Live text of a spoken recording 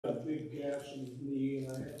gash in his knee,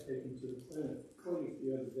 and I had to take him to the clinic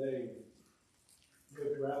the other day. They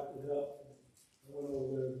wrapped it up. I went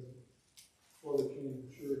over there before they came to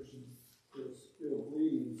church, and it was still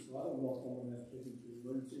bleeding, so I don't know if I'm going to have to take him to the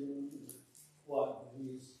emergency room or what. But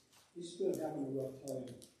he's still having a rough time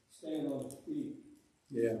staying on his feet.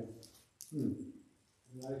 Yeah. And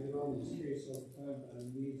I get on his case all the time, but he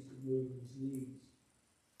needs to move his knees.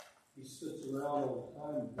 He sits around all the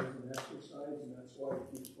time and doesn't exercise, and that's why he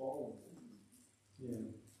keeps falling. Yeah.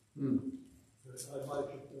 But I'd like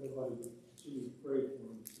everybody to continue to pray for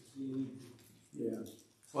him, because he needs it. Yeah.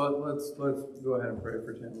 Well, let's go ahead and pray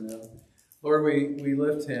for Tim now. Lord, we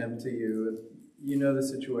lift him to you. You know the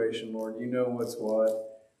situation, Lord. You know what's what.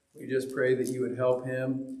 We just pray that you would help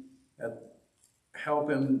him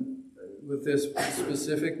with this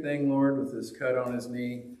specific thing, Lord, with this cut on his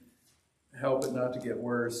knee. Help it not to get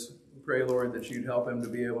worse. We pray, Lord, that you'd help him to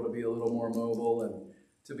be able to be a little more mobile and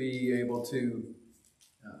to be able to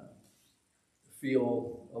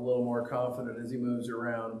feel a little more confident as he moves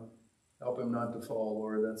around. Help him not to fall,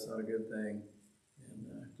 Lord. That's not a good thing. And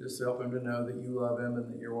just help him to know that you love him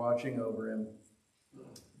and that you're watching over him.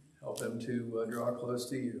 Help him to draw close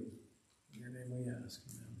to you. In your name we ask.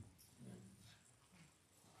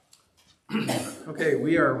 Amen. Okay,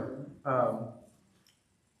 we are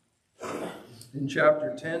in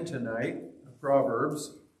chapter 10 tonight of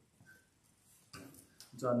Proverbs.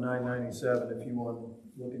 It's on 997 if you want to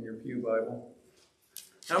look in your pew Bible.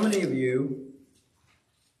 How many of you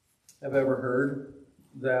have ever heard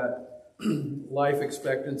that life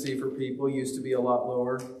expectancy for people used to be a lot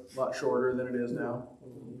lower, a lot shorter than it is now?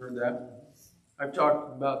 You've heard that? I've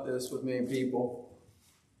talked about this with many people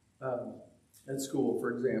at school,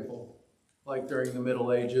 for example, like during the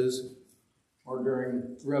Middle Ages or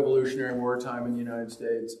during Revolutionary War time in the United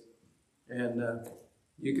States. And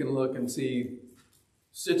you can look and see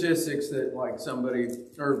statistics that like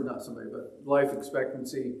life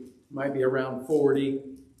expectancy might be around 40.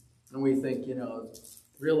 And we think, it's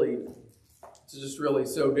just really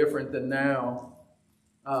so different than now.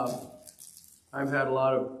 I've had a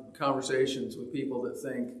lot of conversations with people that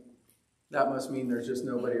think that must mean there's just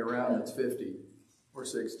nobody around that's 50 or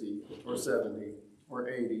 60 or 70 or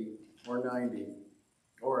 80 or 90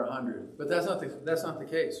 or 100. But that's not the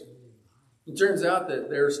case. It turns out that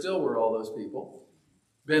there still were all those people.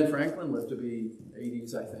 Ben Franklin lived to be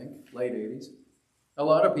 80s, I think, late 80s. A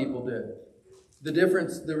lot of people did. The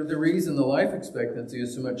difference, the reason the life expectancy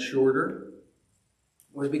is so much shorter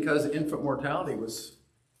was because infant mortality was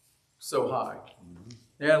so high.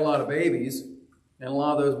 They had a lot of babies, and a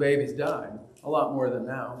lot of those babies died, a lot more than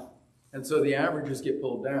now. And so the averages get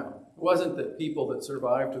pulled down. It wasn't that people that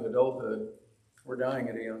survived to adulthood were dying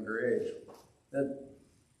at a younger age.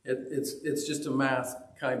 It's just a math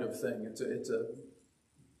kind of thing. It's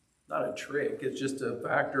not a trick. It's just a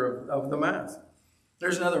factor of the math.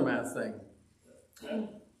 There's another math thing.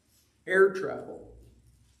 Air travel,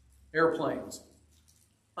 airplanes,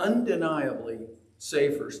 undeniably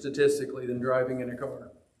safer statistically than driving in a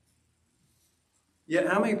car. Yet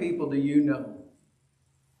how many people do you know?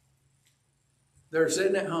 They're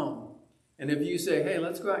sitting at home, and if you say, hey,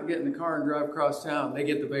 let's go out and get in the car and drive across town, they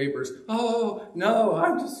get the vapors. Oh, no,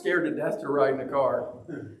 I'm just scared to death to ride in a car.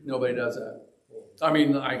 Nobody does that. I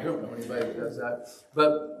mean, I don't know anybody that does that.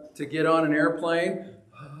 But to get on an airplane,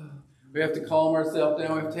 we have to calm ourselves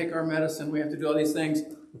down. We have to take our medicine. We have to do all these things.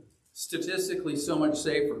 Statistically, so much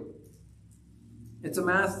safer. It's a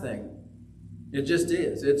math thing. It just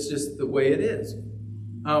is. It's just the way it is.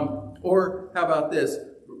 Or how about this?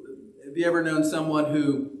 Have you ever known someone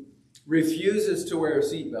who refuses to wear a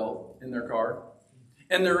seatbelt in their car?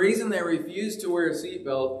 And the reason they refuse to wear a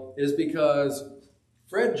seatbelt is because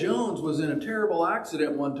Fred Jones was in a terrible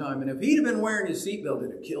accident one time, and if he'd have been wearing his seatbelt,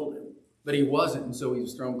 it'd have killed him. But he wasn't, and so he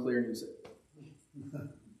was thrown clear and he was sick.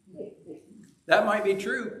 That might be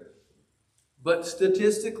true. But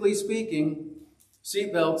statistically speaking,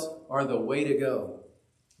 seatbelts are the way to go.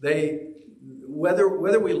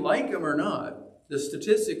 Whether we like them or not, the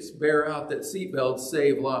statistics bear out that seatbelts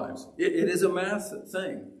save lives. It is a math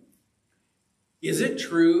thing. Is it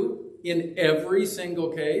true in every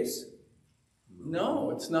single case?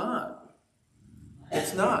 No, it's not.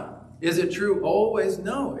 It's not. Is it true always?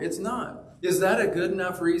 No, it's not. Is that a good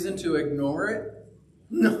enough reason to ignore it?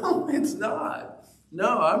 No, it's not.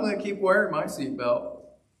 No, I'm going to keep wearing my seatbelt.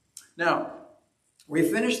 Now, we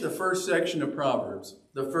finished the first section of Proverbs.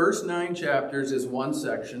 The first 9 chapters is one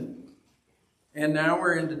section. And now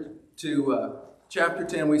we're into chapter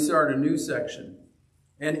 10. We start a new section.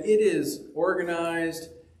 And it is organized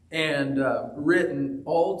and written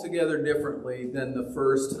altogether differently than the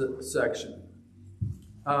first section.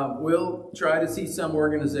 We'll try to see some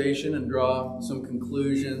organization and draw some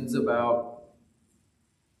conclusions about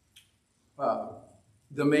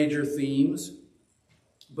the major themes.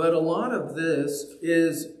 But a lot of this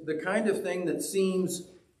is the kind of thing that seems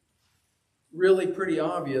really pretty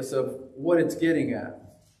obvious of what it's getting at.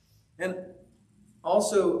 And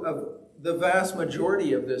also, the vast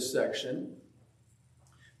majority of this section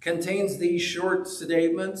contains these short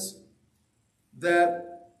statements that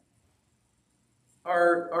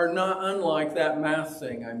are not unlike that math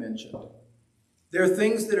thing I mentioned. They're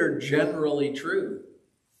things that are generally true.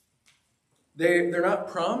 They're not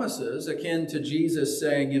promises akin to Jesus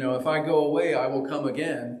saying, if I go away, I will come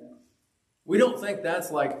again. We don't think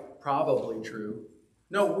that's like probably true.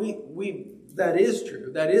 No, that is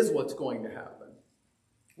true. That is what's going to happen.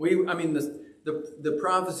 The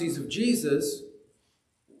prophecies of Jesus,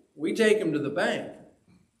 we take them to the bank.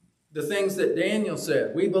 The things that Daniel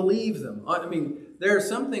said, we believe them. There are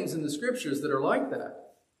some things in the scriptures that are like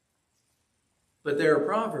that. But there are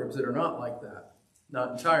proverbs that are not like that.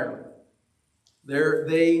 Not entirely.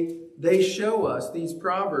 They show us, these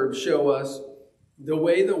proverbs show us the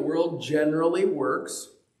way the world generally works.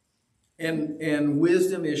 And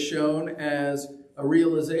wisdom is shown as a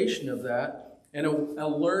realization of that. And a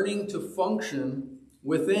learning to function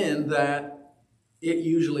within that it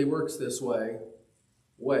usually works this way.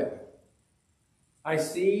 I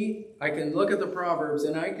can look at the Proverbs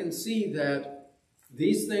and I can see that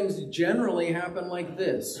these things generally happen like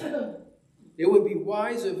this. It would be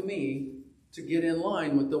wise of me to get in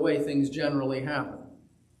line with the way things generally happen.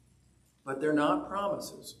 But they're not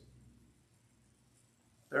promises.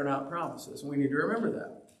 They're not promises. We need to remember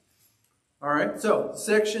that. All right, so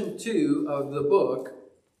section 2 of the book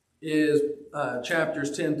is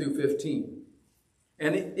chapters 10 through 15.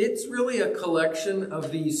 And it's really a collection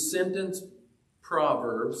of these sentence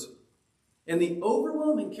proverbs. And the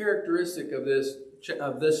overwhelming characteristic of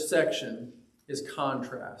this section is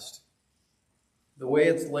contrast. The way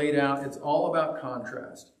it's laid out, it's all about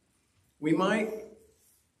contrast. We might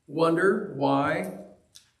wonder why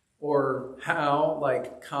or how,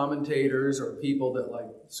 like commentators or people that like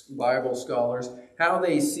Bible scholars, how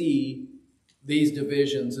they see these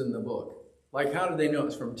divisions in the book. Like, how do they know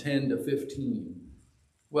it's from 10 to 15?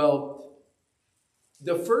 Well,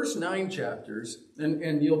 the first 9 chapters,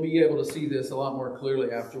 and you'll be able to see this a lot more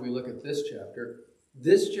clearly after we look at this chapter.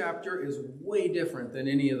 This chapter is way different than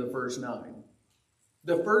any of the first 9.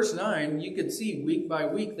 The first 9, you could see week by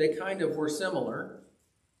week, they kind of were similar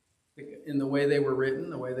in the way they were written,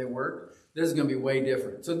 the way they worked. This is going to be way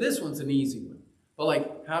different. So this one's an easy one. But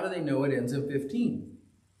like, how do they know it ends in 15?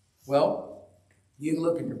 Well, you can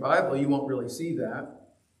look in your Bible, you won't really see that.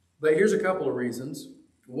 But here's a couple of reasons.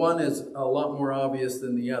 One is a lot more obvious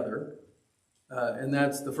than the other. And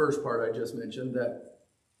that's the first part I just mentioned, that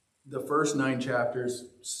the first 9 chapters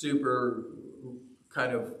super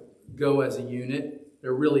kind of go as a unit.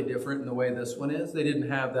 They're really different in the way this one is. They didn't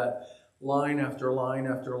have that line after line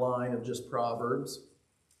after line of just proverbs.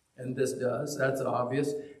 And this does. That's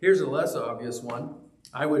obvious. Here's a less obvious one.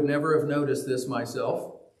 I would never have noticed this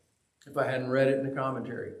myself if I hadn't read it in the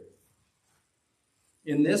commentary.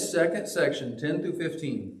 In this second section, 10 through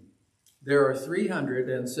 15, there are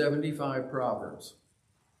 375 proverbs.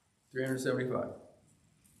 375.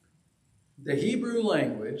 The Hebrew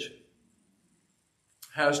language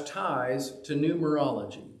has ties to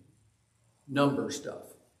numerology, number stuff.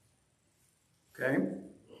 Okay?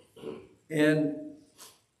 And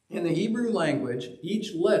in the Hebrew language,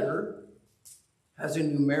 each letter has a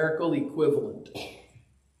numerical equivalent.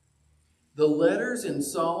 The letters in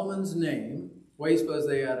Solomon's name, what do you suppose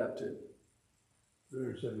they add up to?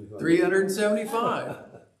 375. 375.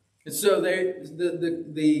 And so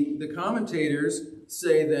the commentators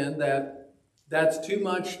say then that that's too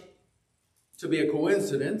much to be a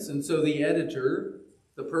coincidence. And so the editor,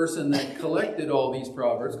 the person that collected all these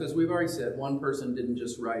proverbs, because we've already said one person didn't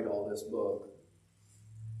just write all this book.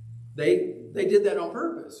 They did that on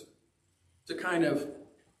purpose to kind of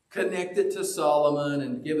connect it to Solomon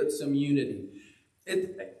and give it some unity.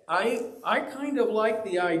 I kind of like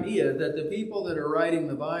the idea that the people that are writing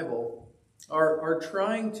the Bible are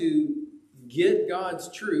trying to get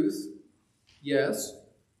God's truth, yes,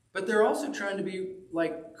 but they're also trying to be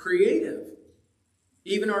like creative,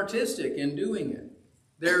 even artistic in doing it.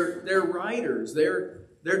 They're writers.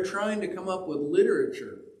 They're trying to come up with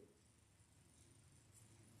literature.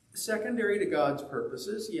 Secondary to God's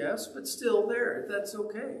purposes, yes, but still there. That's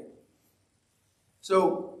okay.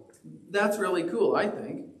 So that's really cool, I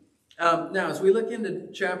think. Now, as we look into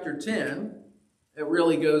chapter 10, it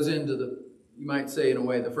really goes into you might say in a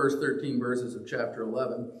way, the first 13 verses of chapter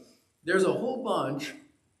 11. There's a whole bunch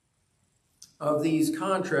of these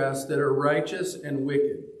contrasts that are righteous and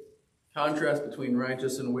wicked. Contrast between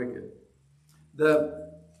righteous and wicked.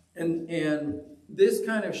 And this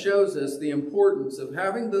kind of shows us the importance of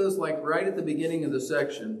having those, like right at the beginning of the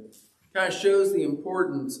section, kind of shows the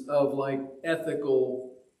importance of like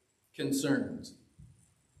ethical concerns.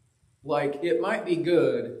 Like, it might be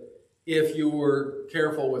good if you were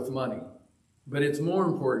careful with money, but it's more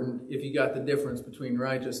important if you got the difference between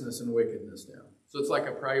righteousness and wickedness down. So it's like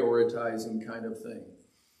a prioritizing kind of thing.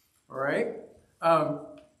 All right?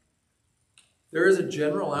 There is a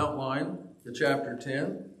general outline to chapter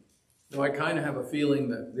 10, though I kind of have a feeling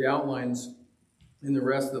that the outlines in the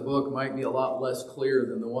rest of the book might be a lot less clear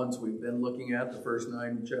than the ones we've been looking at, the first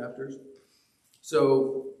 9 chapters.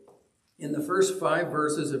 So in the first 5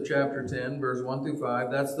 verses of chapter 10, verse 1 through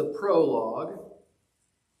 5, that's the prologue.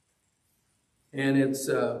 And it's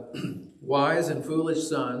wise and foolish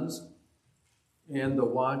sons and the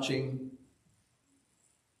watching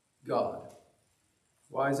God.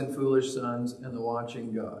 Wise and foolish sons and the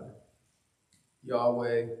watching God.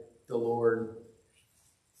 Yahweh, the Lord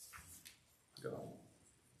God.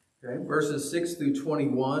 Okay, verses 6 through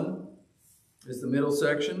 21 is the middle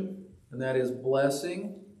section, and that is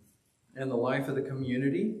blessing and the life of the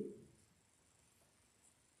community.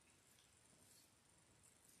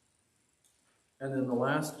 And then the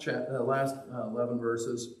last 11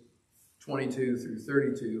 verses, 22 through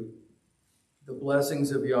 32, the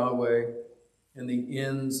blessings of Yahweh and the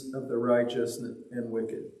ends of the righteous and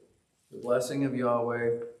wicked. The blessing of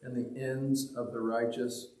Yahweh and the ends of the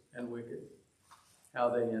righteous and wicked. How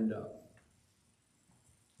they end up.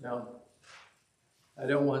 Now, I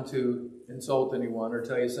don't want to insult anyone or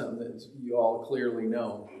tell you something that you all clearly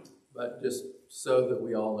know, but just so that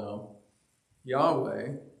we all know,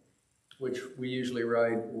 Yahweh, which we usually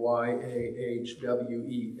write Y-A-H-W-E-H,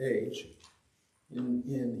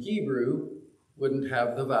 in Hebrew wouldn't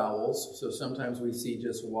have the vowels, so sometimes we see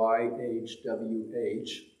just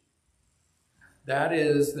Y-H-W-H. That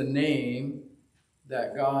is the name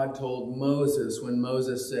that God told Moses when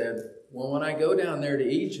Moses said, well, when I go down there to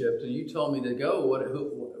Egypt and you told me to go,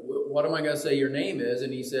 what am I going to say your name is?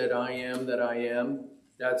 And he said, I am that I am.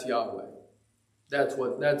 That's Yahweh. That's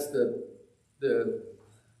the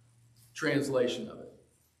translation of it.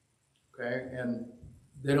 Okay? And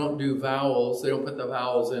they don't do vowels. They don't put the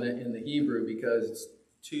vowels in it in the Hebrew because it's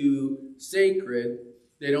too sacred.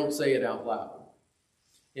 They don't say it out loud.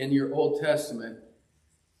 In your Old Testament,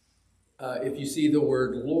 if you see the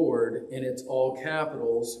word Lord and it's all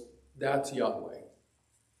capitals, that's Yahweh.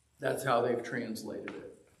 That's how they've translated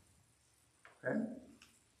it. Okay?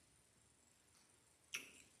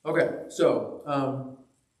 Okay, so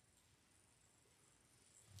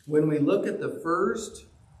when we look at the first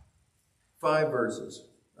 5 verses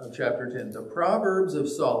of chapter 10, the Proverbs of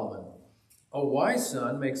Solomon, a wise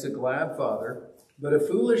son makes a glad father, but a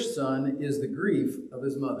foolish son is the grief of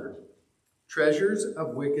his mother. Treasures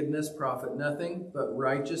of wickedness profit nothing, but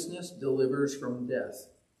righteousness delivers from death.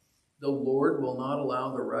 The Lord will not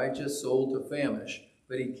allow the righteous soul to famish,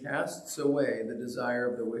 but he casts away the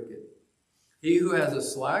desire of the wicked. He who has a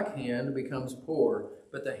slack hand becomes poor,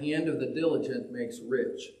 but the hand of the diligent makes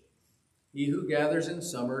rich. He who gathers in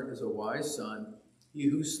summer is a wise son. He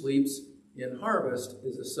who sleeps in harvest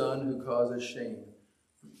is a son who causes shame.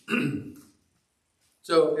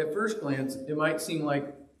 So at first glance, it might seem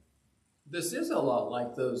like this is a lot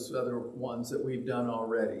like those other ones that we've done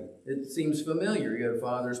already. It seems familiar. You have a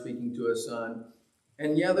father speaking to a son.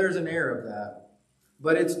 And yeah, there's an air of that.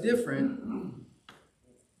 But it's different.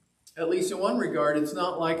 At least in one regard, it's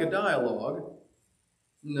not like a dialogue.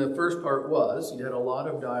 And the first part was, you had a lot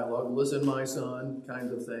of dialogue, listen, my son,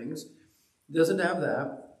 kinds of things. It doesn't have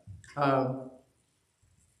that.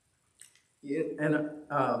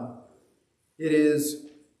 It is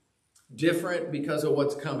different because of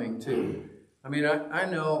what's coming too. I mean, I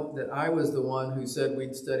know that I was the one who said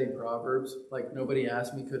we'd study Proverbs. Like, nobody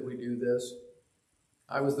asked me, could we do this?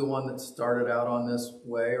 I was the one that started out on this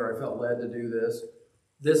way, or I felt led to do this.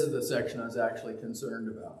 This is the section I was actually concerned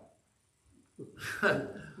about.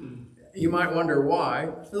 You might wonder why.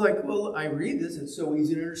 It's like, well, I read this, it's so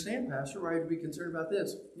easy to understand, Pastor. Why would you be concerned about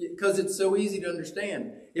this? Because it's so easy to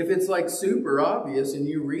understand. If it's like super obvious and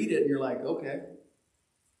you read it and you're like, okay,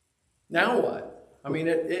 now what? I mean,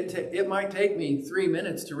 it might take me 3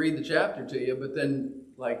 minutes to read the chapter to you, but then,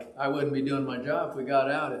 like, I wouldn't be doing my job if we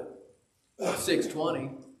got out at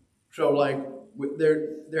 6:20. So, like,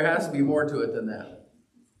 there has to be more to it than that.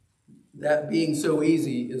 That being so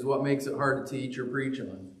easy is what makes it hard to teach or preach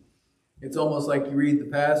on. It's almost like you read the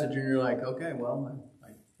passage and you're like, okay, well,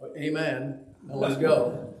 amen. Well, let's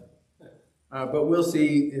go. But we'll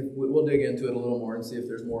see, we'll dig into it a little more and see if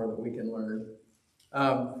there's more that we can learn.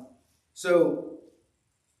 So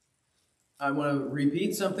I want to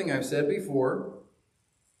repeat something I've said before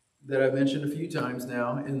that I've mentioned a few times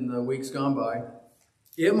now in the weeks gone by.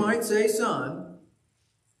 It might say son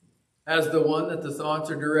as the one that the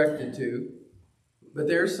thoughts are directed to, but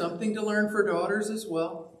there's something to learn for daughters as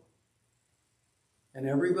well. And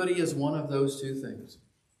everybody is one of those two things.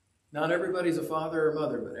 Not everybody's a father or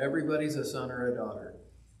mother, but everybody's a son or a daughter.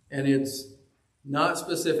 And it's not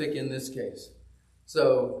specific in this case.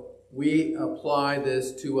 So we apply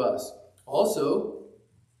this to us. Also,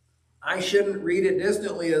 I shouldn't read it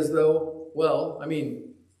distantly as though, well, I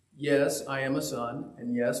mean, yes, I am a son,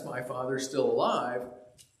 and yes, my father's still alive,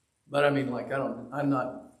 but I mean, like, I don't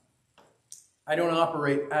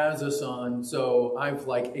operate as a son, so I've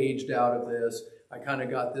like aged out of this. I kind of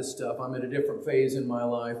got this stuff. I'm in a different phase in my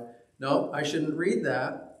life. No, I shouldn't read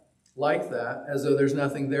that like that, as though there's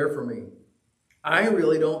nothing there for me. I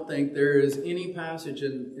really don't think there is any passage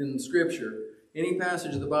in Scripture, any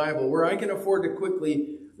passage of the Bible, where I can afford to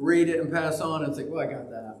quickly read it and pass on and think, well, I got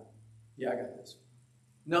that. Yeah, I got this.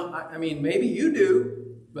 No, I mean, maybe you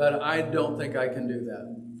do, but I don't think I can do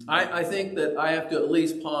that. I think that I have to at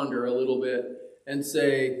least ponder a little bit and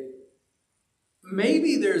say,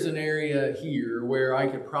 maybe there's an area here where I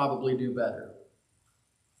could probably do better.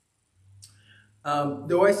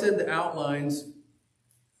 Though I said the outlines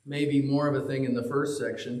may be more of a thing in the first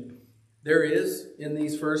section, there is, in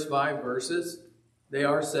these first 5 verses, they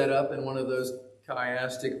are set up in one of those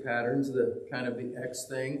chiastic patterns, the kind of the X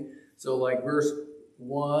thing. So like verse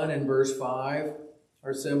 1 and verse 5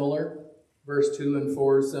 are similar. Verse 2 and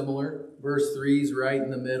 4 are similar. Verse 3 is right in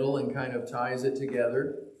the middle and kind of ties it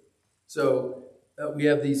together. So we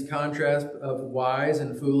have these contrasts of wise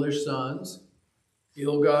and foolish sons,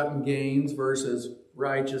 ill-gotten gains versus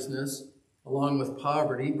righteousness, along with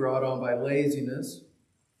poverty brought on by laziness,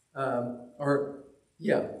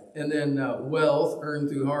 and then wealth earned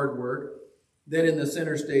through hard work. Then in the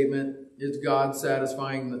center statement is God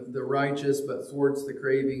satisfying the righteous but thwarts the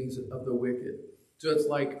cravings of the wicked. So it's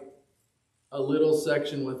like a little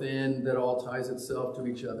section within that all ties itself to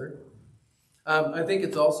each other. I think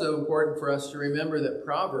it's also important for us to remember that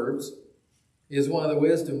Proverbs is one of the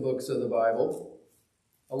wisdom books of the Bible,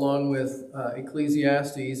 along with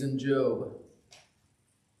Ecclesiastes and Job.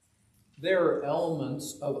 There are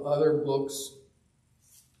elements of other books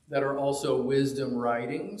that are also wisdom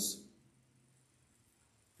writings.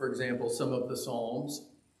 For example, some of the Psalms.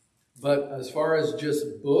 But as far as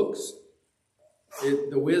just books,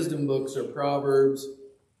 the wisdom books are Proverbs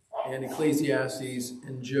and Ecclesiastes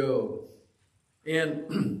and Job.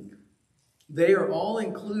 And they are all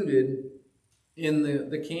included in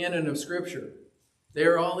the canon of Scripture. They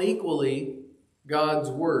are all equally God's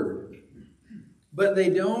Word. But they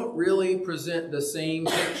don't really present the same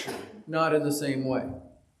picture, not in the same way.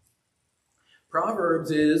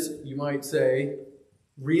 Proverbs is, you might say,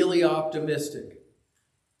 really optimistic.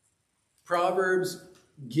 Proverbs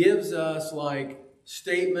gives us like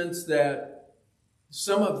statements that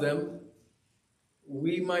some of them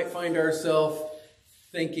we might find ourselves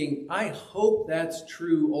thinking, I hope that's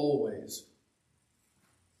true always.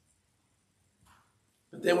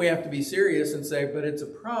 But then we have to be serious and say, but it's a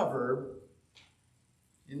proverb.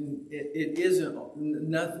 And it isn't,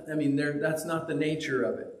 that's not the nature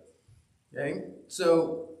of it. Okay?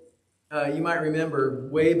 So you might remember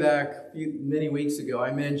way back many weeks ago,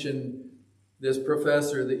 I mentioned this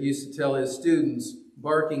professor that used to tell his students,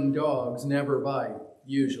 barking dogs never bite,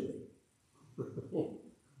 usually.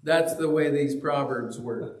 That's the way these proverbs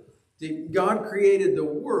work. God created the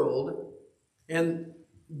world, and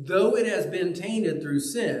though it has been tainted through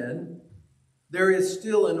sin, there is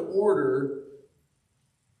still an order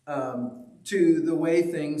to the way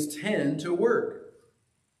things tend to work.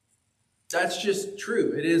 That's just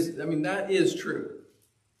true. It is, that is true.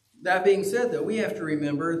 That being said, though, we have to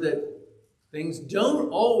remember that things don't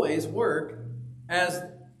always work as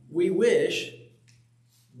we wish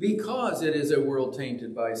because it is a world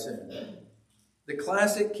tainted by sin. The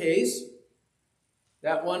classic case,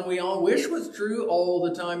 that one we all wish was true all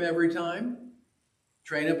the time, every time.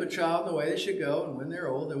 Train up a child in the way they should go, and when they're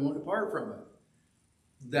old, they won't depart from it.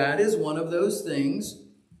 That is one of those things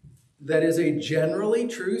that is a generally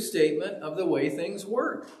true statement of the way things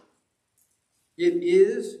work. It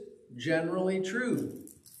is generally true.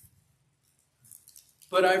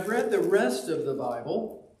 But I've read the rest of the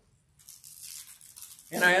Bible,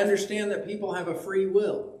 and I understand that people have a free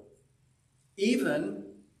will. Even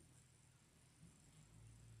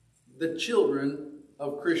the children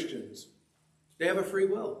of Christians, they have a free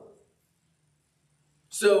will.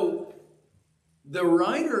 So the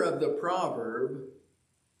writer of the proverb,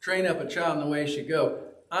 train up a child in the way he should go,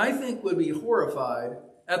 I think would be horrified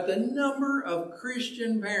at the number of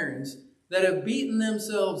Christian parents that have beaten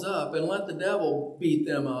themselves up and let the devil beat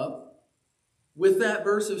them up with that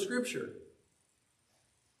verse of Scripture.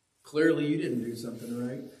 Clearly you didn't do something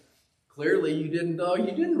right. Clearly you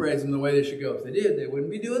didn't raise them the way they should go. If they did, they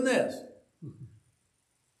wouldn't be doing this.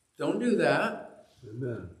 Don't do that.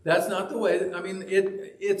 Amen. That's not the way.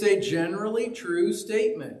 It's a generally true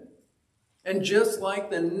statement. And just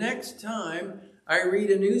like the next time I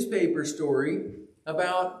read a newspaper story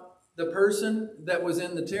about the person that was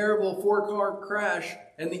in the terrible 4-car crash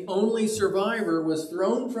and the only survivor was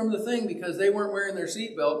thrown from the thing because they weren't wearing their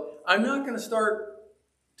seatbelt, I'm not going to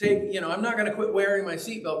I'm not going to quit wearing my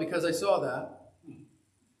seatbelt because I saw that.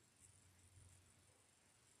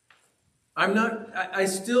 I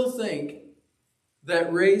still think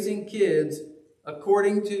that raising kids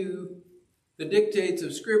according to the dictates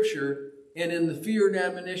of Scripture and in the fear and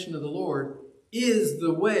admonition of the Lord is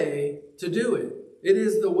the way to do it. It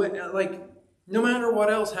is the way, no matter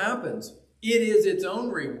what else happens, it is its own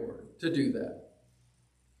reward to do that.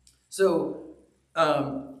 So,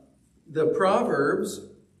 the Proverbs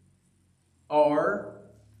are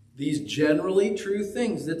these generally true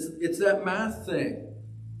things. It's that math thing.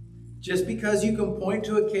 Just because you can point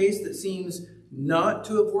to a case that seems not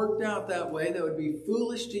to have worked out that way, that would be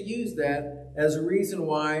foolish to use that as a reason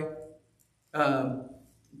why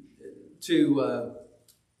to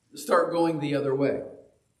start going the other way.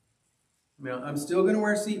 I'm still going to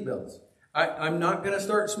wear seatbelts. I'm not going to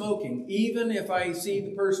start smoking, even if I see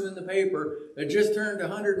the person in the paper that just turned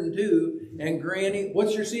 102 and Granny,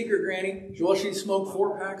 what's your secret, Granny? Well, she smoked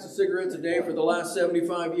 4 packs of cigarettes a day for the last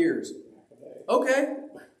 75 years. Okay.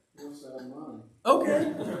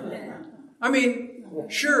 Okay.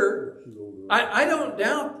 Sure. I don't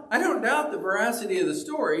doubt the veracity of the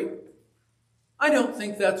story. I don't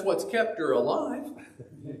think that's what's kept her alive.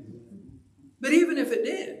 But even if it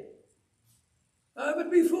did, it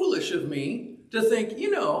would be foolish of me to think,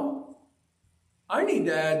 I need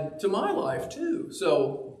to add to my life too.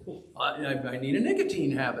 So I need a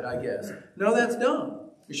nicotine habit, I guess. No, that's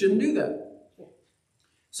dumb. You shouldn't do that.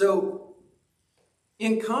 So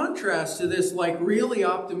in contrast to this really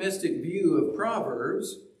optimistic view of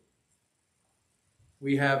Proverbs,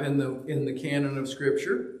 we have in the canon of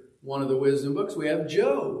Scripture, one of the wisdom books, we have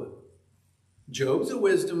Job. Job's a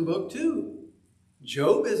wisdom book too.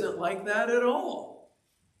 Job isn't like that at all.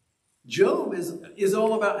 Job is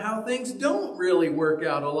all about how things don't really work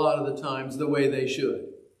out a lot of the times the way they should.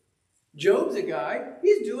 Job's a guy,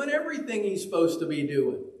 he's doing everything he's supposed to be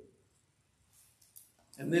doing.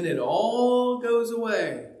 And then it all goes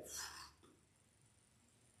away.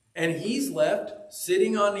 And he's left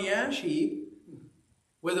sitting on the ash heap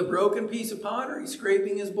with a broken piece of pottery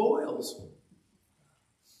scraping his boils.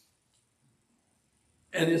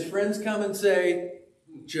 And his friends come and say,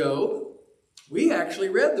 Job, we actually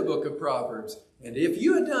read the book of Proverbs. And if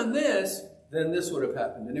you had done this, then this would have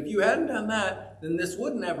happened. And if you hadn't done that, then this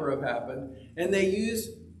would never have happened. And they use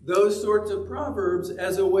those sorts of proverbs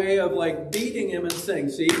as a way of beating him and saying,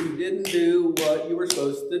 see, you didn't do what you were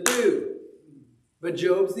supposed to do. But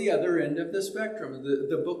Job's the other end of the spectrum.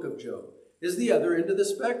 The book of Job is the other end of the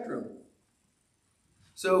spectrum.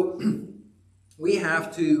 So we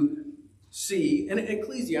have to see, and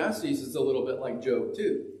Ecclesiastes is a little bit like Job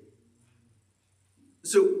too.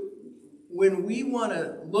 So when we want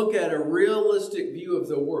to look at a realistic view of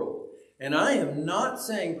the world, and I am not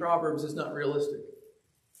saying Proverbs is not realistic.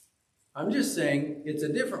 I'm just saying it's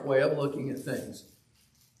a different way of looking at things.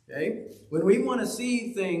 Okay? When we want to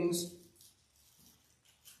see things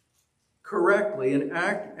correctly and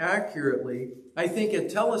accurately, I think a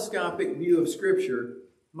telescopic view of Scripture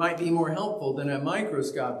might be more helpful than a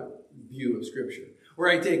microscopic view of Scripture, where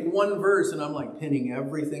I take one verse and I'm pinning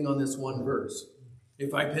everything on this one verse.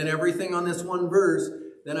 If I pin everything on this one verse,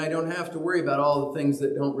 then I don't have to worry about all the things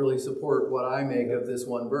that don't really support what I make of this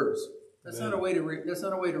one verse. That's not a way to read. That's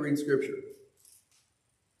not a way to read Scripture.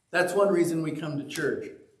 That's one reason we come to church,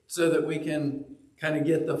 so that we can kind of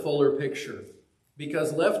get the fuller picture.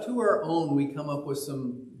 Because left to our own, we come up with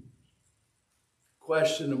some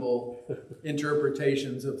questionable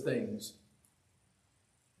interpretations of things.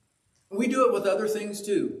 We do it with other things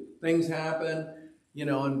too. Things happen,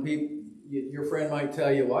 and your friend might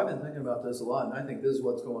tell you, well, I've been thinking about this a lot, and I think this is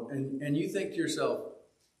what's going on. And you think to yourself,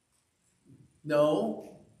 no.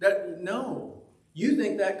 You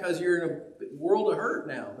think that because you're in a world of hurt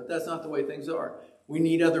now, but that's not the way things are. We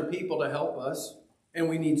need other people to help us, and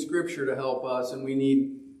we need Scripture to help us, and we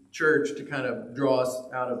need church to kind of draw us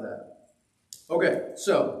out of that. Okay,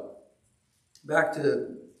 so back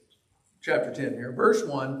to chapter 10 here. Verse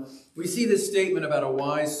 1, we see this statement about a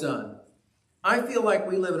wise son. I feel like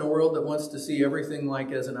we live in a world that wants to see everything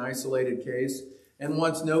like as an isolated case and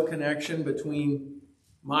wants no connection between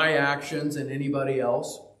my actions and anybody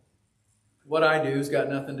else. What I do has got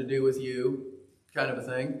nothing to do with you, kind of a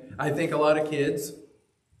thing. I think a lot of kids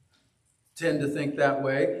tend to think that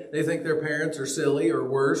way. They think their parents are silly or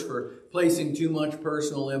worse for placing too much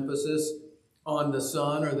personal emphasis on the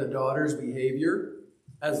son or the daughter's behavior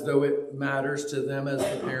as though it matters to them as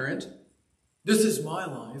the parent. This is my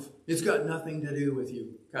life. It's got nothing to do with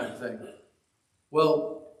you, kind of thing.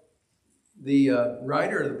 Well, the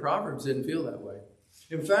writer of the Proverbs didn't feel that way.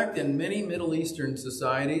 In fact, in many Middle Eastern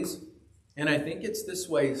societies, and I think it's this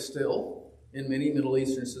way still in many Middle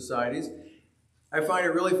Eastern societies, I find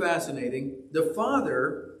it really fascinating. The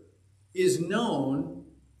father is known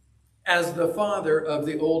as the father of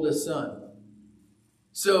the oldest son.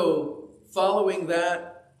 So, following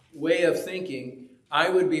that way of thinking, I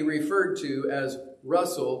would be referred to as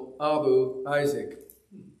Russell Abu Isaac.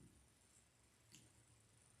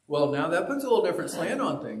 Well, now that puts a little different slant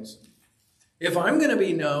on things. If I'm going to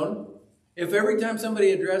be known, if every time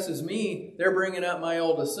somebody addresses me, they're bringing up my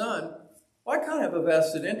oldest son, well, I kind of have a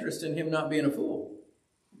vested interest in him not being a fool.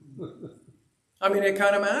 I mean, it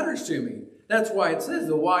kind of matters to me. That's why it says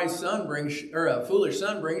the wise son brings, or a foolish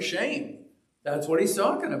son brings shame. That's what he's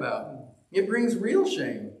talking about. It brings real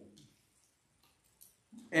shame.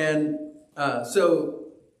 And so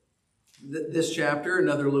this chapter,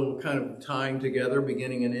 another little kind of tying together,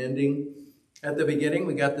 beginning and ending. At the beginning,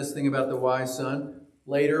 we got this thing about the wise son.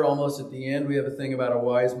 Later, almost at the end, we have a thing about a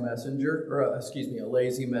wise messenger, or a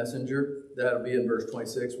lazy messenger. That'll be in verse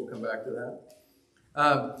 26. We'll come back to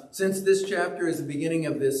that. Since this chapter is the beginning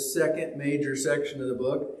of this second major section of the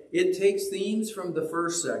book, it takes themes from the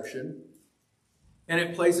first section and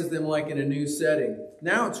it places them like in a new setting.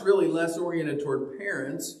 Now it's really less oriented toward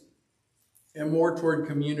parents and more toward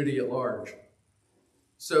community at large.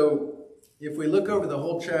 So if we look over the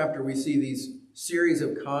whole chapter, we see these series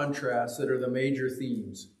of contrasts that are the major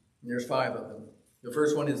themes. And there's 5 of them. The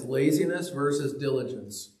first one is laziness versus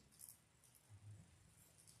diligence.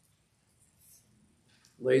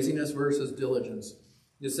 Laziness versus diligence.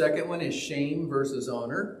 The second one is shame versus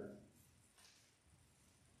honor.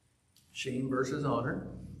 Shame versus honor.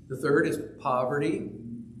 The third is poverty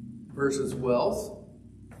versus wealth.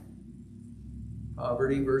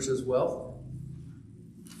 Poverty versus wealth.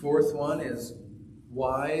 Fourth one is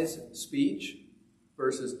wise speech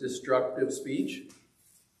versus destructive speech.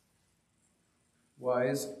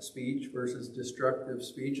 Wise speech versus destructive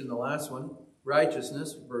speech. And the last one,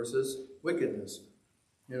 righteousness versus wickedness.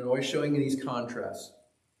 And always showing these contrasts.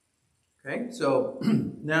 Okay, so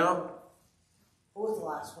now... What was the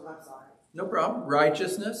last one? I'm sorry. No problem.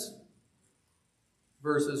 Righteousness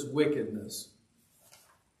versus wickedness.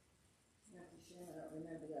 I don't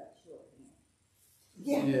remember that shorthand.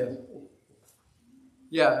 Yeah.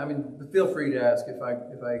 Yeah, I mean, feel free to ask if I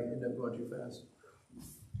end up going too fast.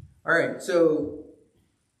 All right, so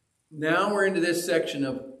now we're into this section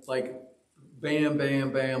of like bam,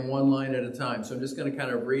 bam, bam, one line at a time. So I'm just going to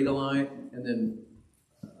kind of read a line and then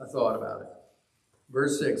a thought about it.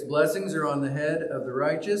 Verse 6, blessings are on the head of the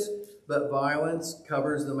righteous, but violence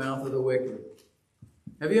covers the mouth of the wicked.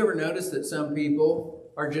 Have you ever noticed that some people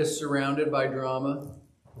are just surrounded by drama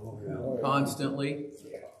constantly?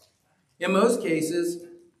 In most cases,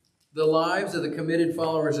 the lives of the committed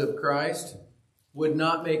followers of Christ would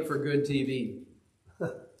not make for good TV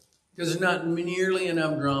because there's not nearly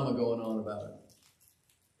enough drama going on about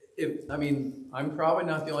it. I'm probably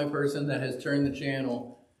not the only person that has turned the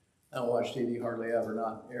channel. I don't watch TV hardly ever,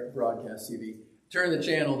 not broadcast TV. Turn the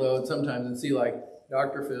channel, though, sometimes and see, like,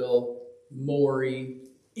 Dr. Phil, Maury,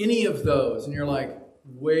 any of those. And you're like,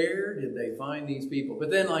 where did they find these people? But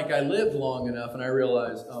then, like, I lived long enough and I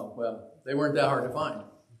realized, oh, well, they weren't that hard to find.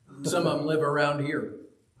 Some of them live around here.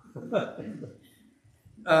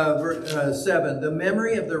 7, the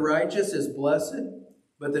memory of the righteous is blessed,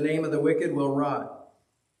 but the name of the wicked will rot.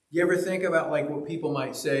 You ever think about, like, what people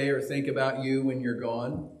might say or think about you when you're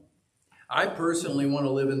gone? I personally want to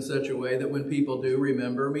live in such a way that when people do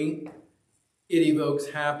remember me, it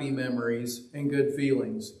evokes happy memories and good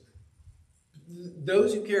feelings.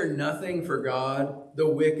 Those who care nothing for God, the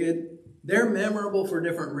wicked, they're memorable for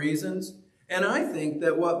different reasons. And I think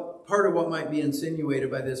that part of what might be insinuated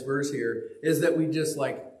by this verse here is that we just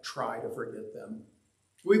like try to forget them.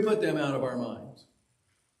 We put them out of our minds.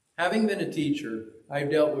 Having been a teacher, I've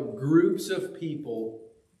dealt with groups of people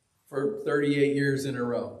for 38 years in a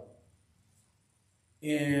row.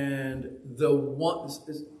 And the one,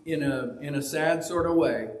 in a sad sort of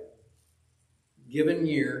way, given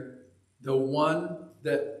year, the one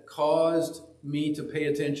that caused me to pay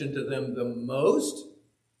attention to them the most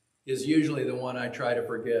is usually the one I try to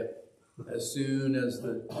forget as soon as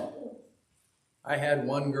I had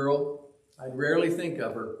one girl, I rarely think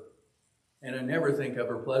of her, and I never think of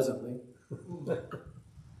her pleasantly.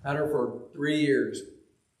 Had her for 3 years,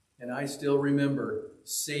 and I still remember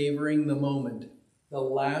savoring the moment, the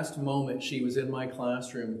last moment she was in my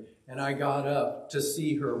classroom, and I got up to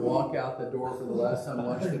see her walk out the door for the last time,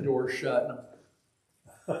 watch the door shut.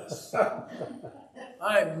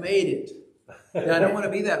 I made it. I don't want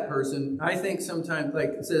to be that person. I think sometimes, like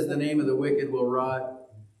it says, the name of the wicked will rot.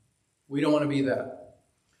 We don't want to be that.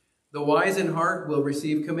 The wise in heart will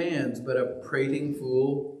receive commands, but a prating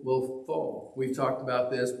fool will fall. We've talked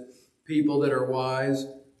about this. People that are wise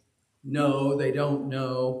know they don't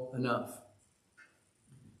know enough.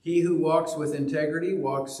 He who walks with integrity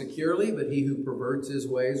walks securely, but he who perverts his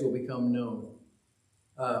ways will become known.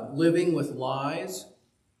 Living with lies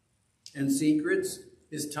and secrets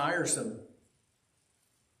is tiresome.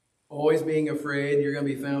 Always being afraid you're going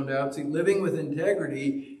to be found out. See, living with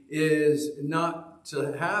integrity is not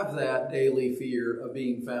to have that daily fear of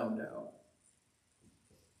being found out.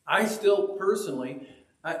 I still personally,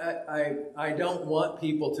 I don't want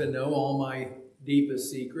people to know all my deepest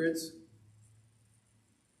secrets.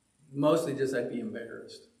 Mostly just I'd be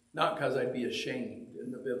embarrassed. Not because I'd be ashamed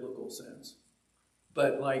in the biblical sense.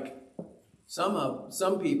 But like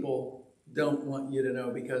some people don't want you to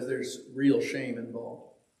know because there's real shame involved.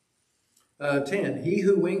 10, he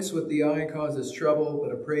who winks with the eye causes trouble,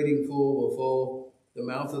 but a prating fool will fall. The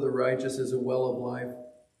mouth of the righteous is a well of life,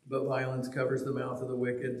 but violence covers the mouth of the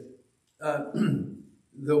wicked.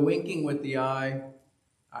 The winking with the eye,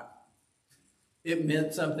 it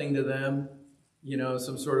meant something to them. You know,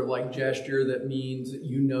 some sort of like gesture that means,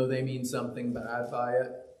 you know, they mean something bad by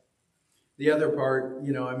it. The other part,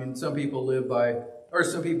 you know, I mean, some people live by, or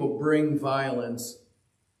some people bring violence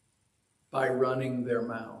by running their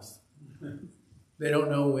mouth. They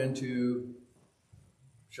don't know when to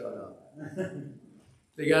shut up.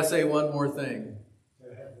 They got to say one more thing.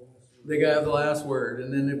 They got to have the last word,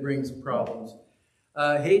 and then it brings problems.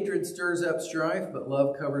 Hatred stirs up strife, but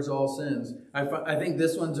love covers all sins. I think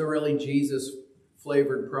this one's a really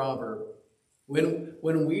Jesus-flavored proverb. When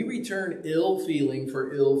we return ill feeling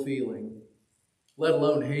for ill feeling, let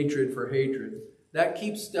alone hatred for hatred, that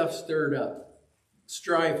keeps stuff stirred up.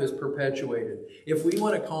 Strife is perpetuated. If we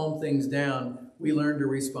want to calm things down, we learn to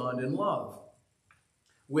respond in love.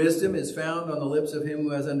 Wisdom is found on the lips of him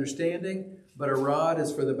who has understanding, but a rod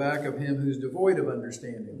is for the back of him who's devoid of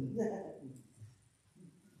understanding.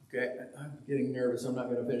 Okay, I'm getting nervous. I'm not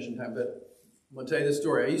going to finish in time, but I'm going to tell you this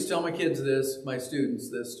story. I used to tell my kids this, my students,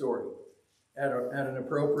 this story at an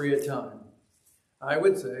appropriate time. I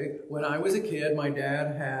would say, when I was a kid, my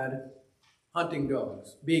dad had hunting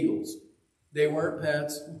dogs, beagles. They weren't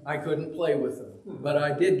pets. I couldn't play with them, but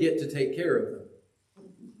I did get to take care of them.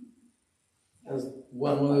 That was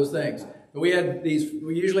one of those things. But we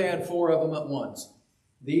usually had 4 of them at once.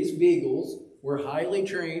 These beagles were highly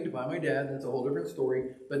trained by my dad. That's a whole different story.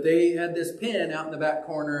 But they had this pen out in the back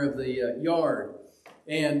corner of the yard.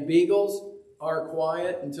 And beagles are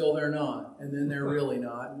quiet until they're not. And then they're really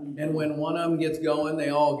not. And when one of them gets going, they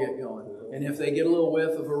all get going. And if they get a little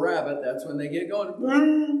whiff of a rabbit, that's when they get going.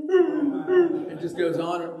 It just goes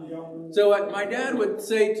on. So my dad would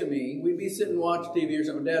say to me, we'd be sitting and watch TV or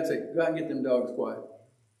something. Dad'd say, go out and get them dogs quiet.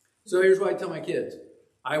 So here's what I tell my kids.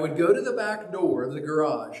 I would go to the back door of the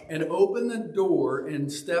garage and open the door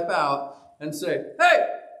and step out and say, hey!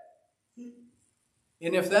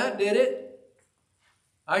 And if that did it,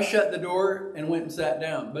 I shut the door and went and sat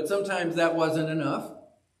down. But sometimes that wasn't enough.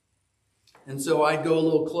 And so I'd go a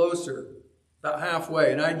little closer, about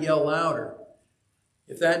halfway, and I'd yell louder.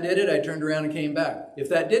 If that did it, I turned around and came back. If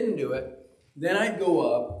that didn't do it, then I'd go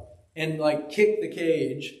up and like kick the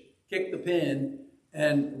cage, kick the pin,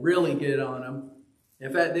 and really get on them.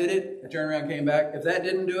 If that did it, I turned around and came back. If that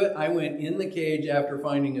didn't do it, I went in the cage after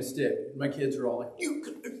finding a stick. My kids were all like,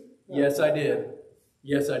 yes, I did.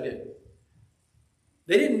 Yes, I did.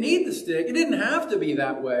 They didn't need the stick. It didn't have to be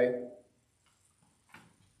that way.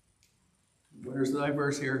 Where's the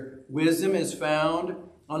verse here? Wisdom is found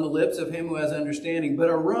on the lips of him who has understanding, but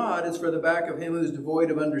a rod is for the back of him who is devoid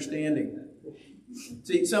of understanding.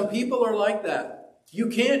 See, some people are like that. You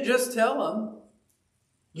can't just tell them.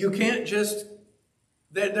 You can't just,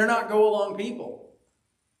 they're not go-along people.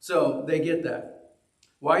 So they get that.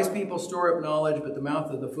 Wise people store up knowledge, but the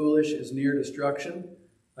mouth of the foolish is near destruction.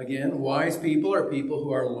 Again, wise people are people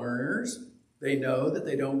who are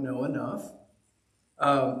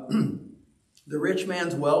The rich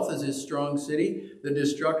man's wealth is his strong city. The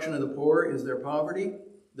destruction of the poor is their poverty.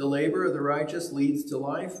 The labor of the righteous leads to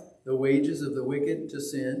life. The wages of the wicked to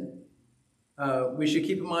sin. We should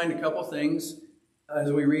keep in mind a couple things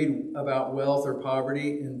as we read about wealth or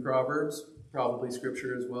poverty in Proverbs, probably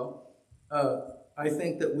Scripture as well. I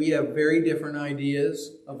think that we have very different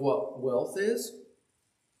ideas of what wealth is,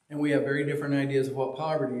 and we have very different ideas of what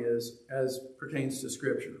poverty is as pertains to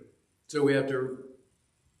Scripture. So we have to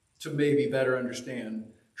maybe better understand,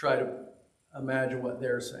 try to imagine what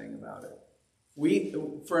they're saying about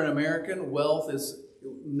it. For an American,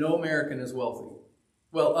 no American is wealthy.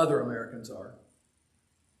 Well, other Americans are.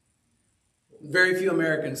 Very few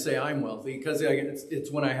Americans say I'm wealthy because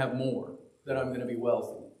it's when I have more that I'm going to be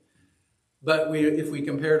wealthy. But if we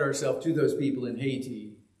compared ourselves to those people in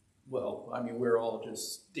Haiti, well, I mean, we're all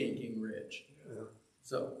just stinking rich. Yeah.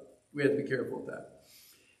 So we have to be careful with that.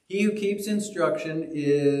 He who keeps instruction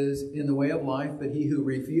is in the way of life, but he who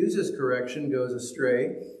refuses correction goes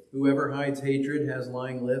astray. Whoever hides hatred has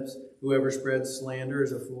lying lips. Whoever spreads slander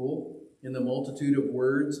is a fool. In the multitude of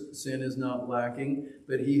words, sin is not lacking,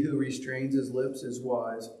 but he who restrains his lips is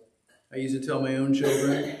wise. I used to tell my own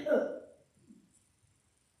children,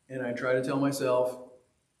 and I try to tell myself,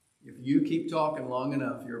 if you keep talking long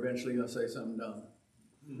enough, you're eventually going to say something dumb.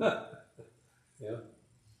 Yeah.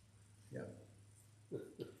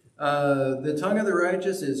 The tongue of the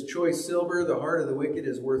righteous is choice silver. The heart of the wicked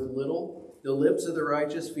is worth little. The lips of the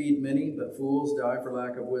righteous feed many, but fools die for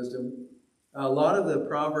lack of wisdom. A lot of the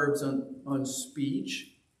proverbs on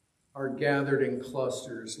speech are gathered in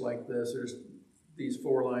clusters like this. These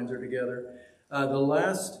 4 lines are together. The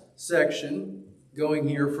last section, going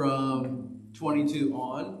here from 22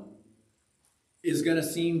 on, is going to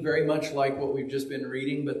seem very much like what we've just been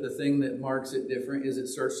reading, but the thing that marks it different is it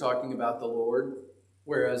starts talking about the Lord,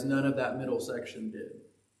 whereas none of that middle section did.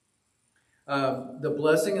 The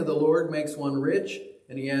blessing of the Lord makes one rich,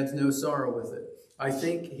 and he adds no sorrow with it. I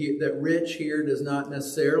think that rich here does not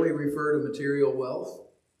necessarily refer to material wealth,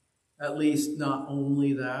 at least not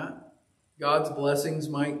only that. God's blessings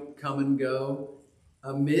might come and go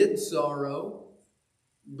amid sorrow,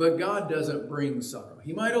 but God doesn't bring sorrow.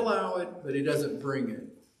 He might allow it, but he doesn't bring it.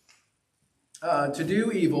 To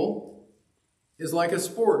do evil is like a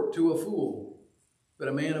sport to a fool, but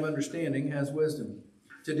a man of understanding has wisdom.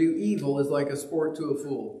 To do evil is like a sport to a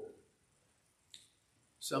fool.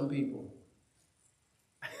 Some people,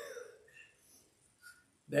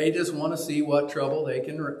 they just want to see what trouble they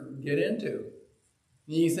can get into.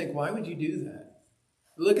 And you think, why would you do that?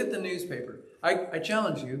 Look at the newspaper. I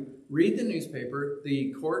challenge you, read the newspaper,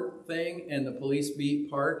 the court thing and the police beat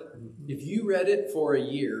part. If you read it for a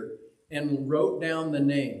year and wrote down the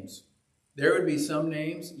names, there would be some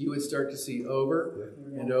names you would start to see over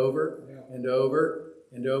and over and over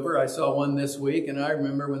and over. I saw one this week, and I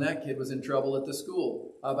remember when that kid was in trouble at the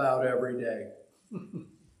school about every day.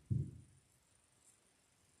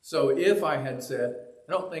 So if I had said,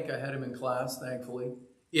 I don't think I had him in class, thankfully.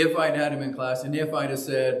 If I'd had him in class, and if I'd have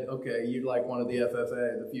said, okay, you'd like one of the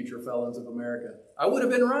FFA, the Future Felons of America, I would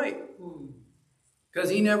have been right. Because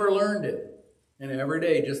he never learned it. And every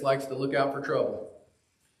day just likes to look out for trouble.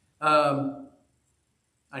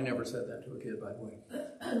 I never said that to a kid, by the way.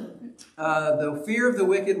 The fear of the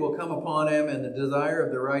wicked will come upon him, and the desire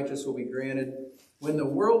of the righteous will be granted. When the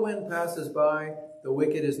whirlwind passes by, the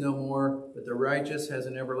wicked is no more, but the righteous has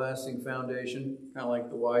an everlasting foundation, kind of like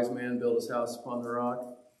the wise man built his house upon the rock.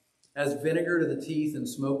 As vinegar to the teeth and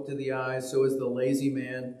smoke to the eyes, so is the lazy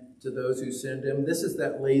man to those who send him. This is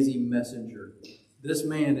that lazy messenger. This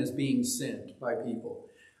man is being sent by people.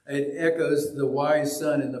 It echoes the wise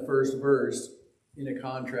son in the first verse in a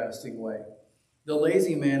contrasting way. The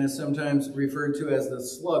lazy man is sometimes referred to as the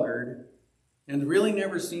sluggard, and really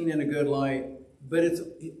never seen in a good light, but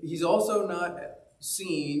he's also not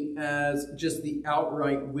seen as just the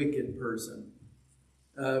outright wicked person.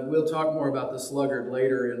 We'll talk more about the sluggard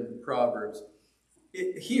later in Proverbs.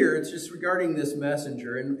 Here, it's just regarding this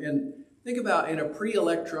messenger. And think about in a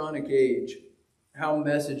pre-electronic age, how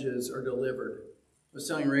messages are delivered. I was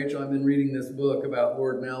telling Rachel, I've been reading this book about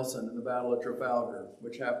Lord Nelson and the Battle of Trafalgar,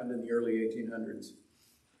 which happened in the early 1800s.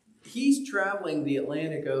 He's traveling the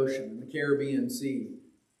Atlantic Ocean and the Caribbean Sea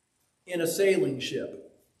in a sailing ship.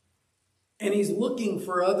 And he's looking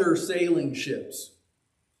for other sailing ships.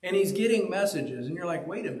 And he's getting messages. And you're like,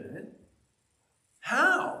 wait a minute.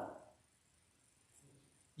 How?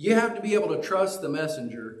 You have to be able to trust the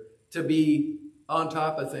messenger to be on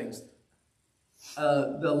top of things.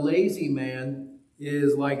 The lazy man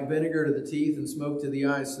is like vinegar to the teeth and smoke to the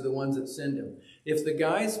eyes to the ones that send him. If the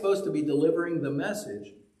guy's supposed to be delivering the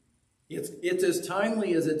message, it's as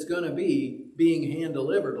timely as it's going to be being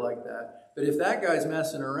hand-delivered like that. But if that guy's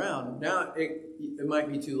messing around, now it might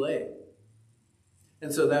be too late.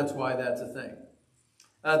 And so that's why that's a thing.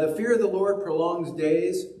 The fear of the Lord prolongs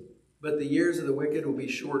days, but the years of the wicked will be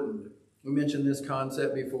shortened. We mentioned this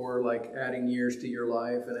concept before, like adding years to your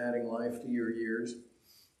life and adding life to your years.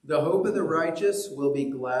 The hope of the righteous will be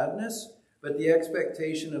gladness, but the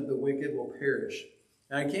expectation of the wicked will perish.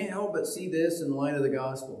 And I can't help but see this in light of the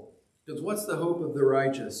gospel. Because what's the hope of the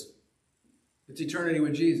righteous? It's eternity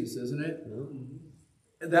with Jesus, isn't it?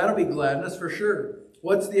 Mm-hmm. That'll be gladness for sure.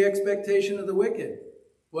 What's the expectation of the wicked?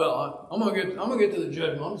 Well, I'm gonna get to the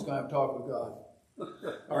judgment. I'm just gonna have to talk with God.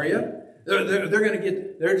 Are you?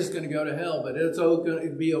 They're just gonna go to hell, but it's all gonna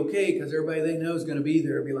be okay because everybody they know is gonna be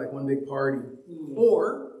there. It'll be like one big party. Mm-hmm.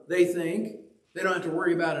 Or they think they don't have to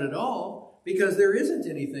worry about it at all because there isn't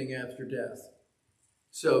anything after death.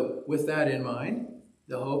 So with that in mind,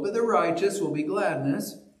 the hope of the righteous will be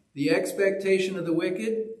gladness. The expectation of the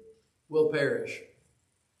wicked will perish.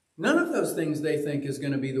 None of those things they think is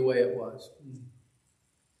going to be the way it was.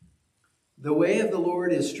 The way of the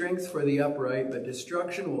Lord is strength for the upright, but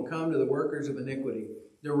destruction will come to the workers of iniquity.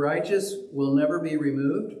 The righteous will never be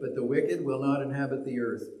removed, but the wicked will not inhabit the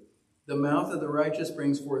earth. The mouth of the righteous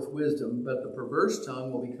brings forth wisdom, but the perverse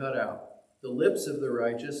tongue will be cut out. The lips of the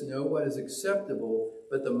righteous know what is acceptable,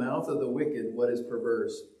 but the mouth of the wicked what is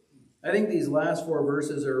perverse. I think these last 4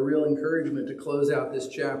 verses are a real encouragement to close out this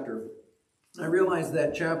chapter. I realize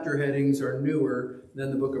that chapter headings are newer than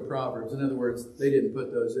the book of Proverbs. In other words, they didn't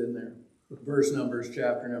put those in there. Verse numbers,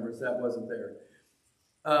 chapter numbers, that wasn't there.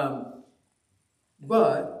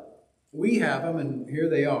 But we have them, and here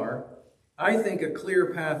they are. I think a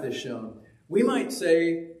clear path is shown. We might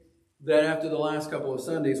say that after the last couple of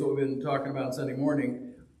Sundays, what we've been talking about on Sunday morning,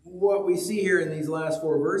 what we see here in these last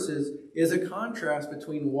 4 verses is a contrast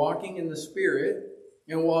between walking in the Spirit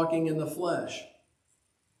and walking in the flesh.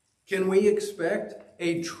 Can we expect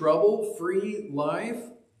a trouble-free life?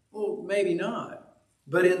 Well, maybe not.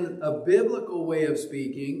 But in a biblical way of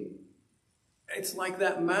speaking, it's like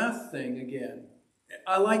that math thing again.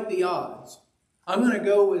 I like the odds. I'm going to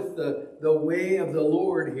go with the way of the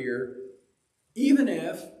Lord here, even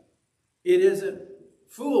if it isn't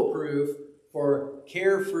foolproof for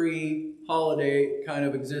carefree holiday kind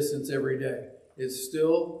of existence every day. It's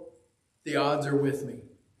still, the odds are with me.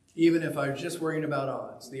 Even if I was just worrying about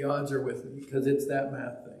odds, the odds are with me because it's that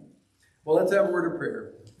math thing. Well, let's have a word of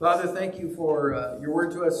prayer. Father, thank you for your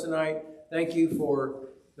word to us tonight. Thank you for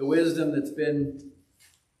the wisdom that's been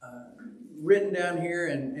written down here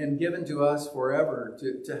and given to us forever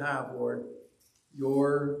to have, Lord.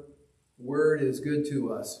 Your word is good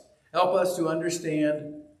to us. Help us to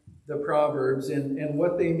understand the Proverbs and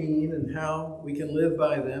what they mean and how we can live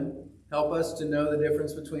by them. Help us to know the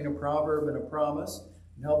difference between a proverb and a promise.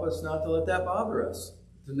 And help us not to let that bother us.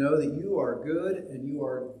 To know that you are good and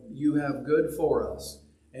you have good for us.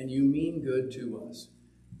 And you mean good to us.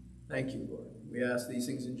 Thank you, Lord. We ask these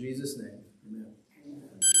things in Jesus' name. Amen.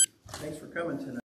 Thanks for coming tonight.